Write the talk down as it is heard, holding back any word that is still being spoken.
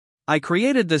I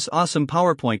created this awesome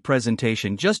PowerPoint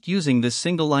presentation just using this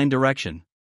single line direction.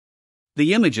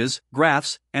 The images,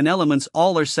 graphs, and elements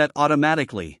all are set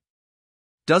automatically.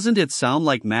 Doesn't it sound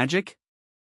like magic?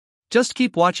 Just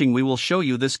keep watching, we will show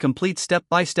you this complete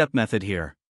step-by-step method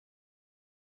here.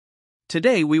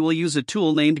 Today we will use a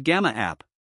tool named Gamma App.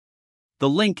 The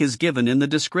link is given in the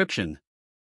description.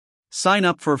 Sign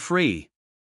up for free.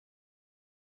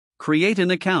 Create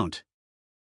an account.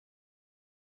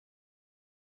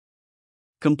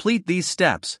 Complete these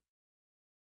steps.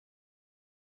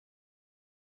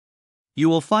 You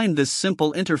will find this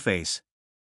simple interface.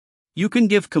 You can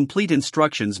give complete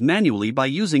instructions manually by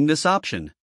using this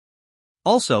option.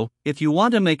 Also, if you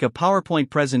want to make a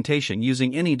PowerPoint presentation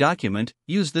using any document,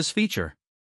 use this feature.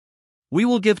 We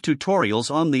will give tutorials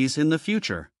on these in the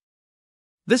future.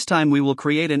 This time we will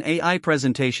create an AI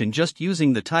presentation just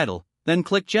using the title, then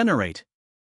click Generate.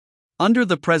 Under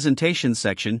the Presentation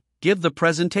section, give the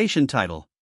presentation title.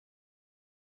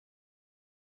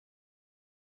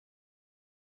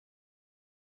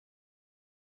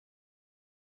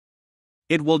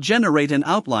 It will generate an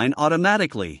outline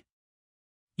automatically.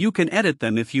 You can edit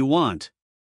them if you want.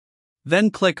 Then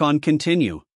click on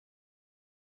Continue.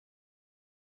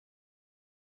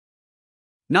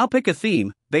 Now pick a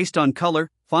theme, based on color,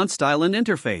 font style and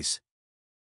interface.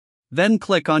 Then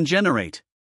click on Generate.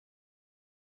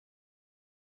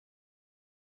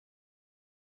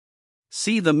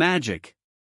 See the magic.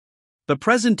 The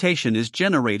presentation is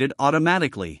generated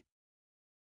automatically.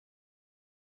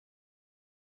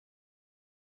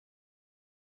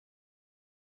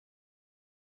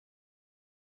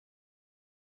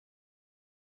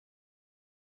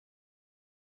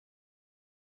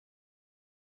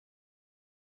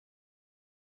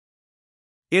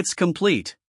 It's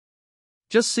complete.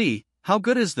 Just see, how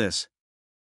good is this?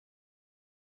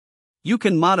 You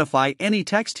can modify any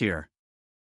text here.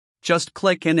 Just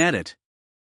click and edit.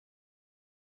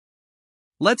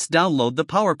 Let's download the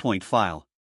PowerPoint file.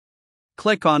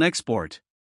 Click on Export.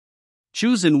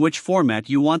 Choose in which format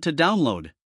you want to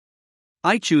download.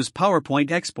 I choose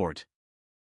PowerPoint Export.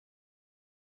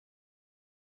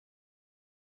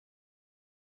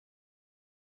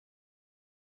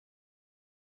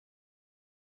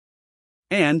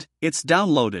 And it's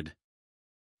downloaded.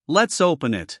 Let's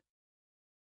open it.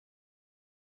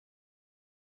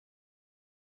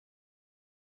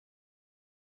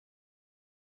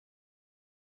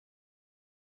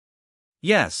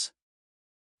 Yes.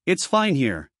 It's fine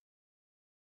here.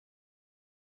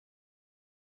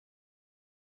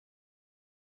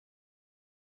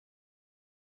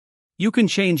 You can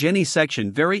change any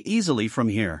section very easily from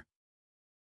here.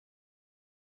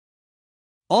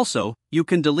 Also, you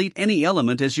can delete any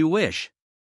element as you wish.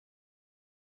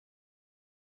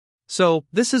 So,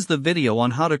 this is the video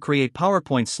on how to create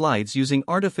PowerPoint slides using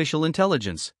artificial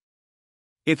intelligence.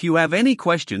 If you have any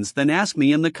questions, then ask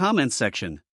me in the comments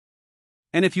section.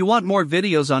 And if you want more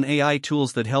videos on AI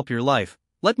tools that help your life,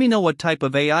 let me know what type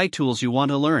of AI tools you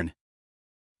want to learn.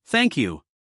 Thank you.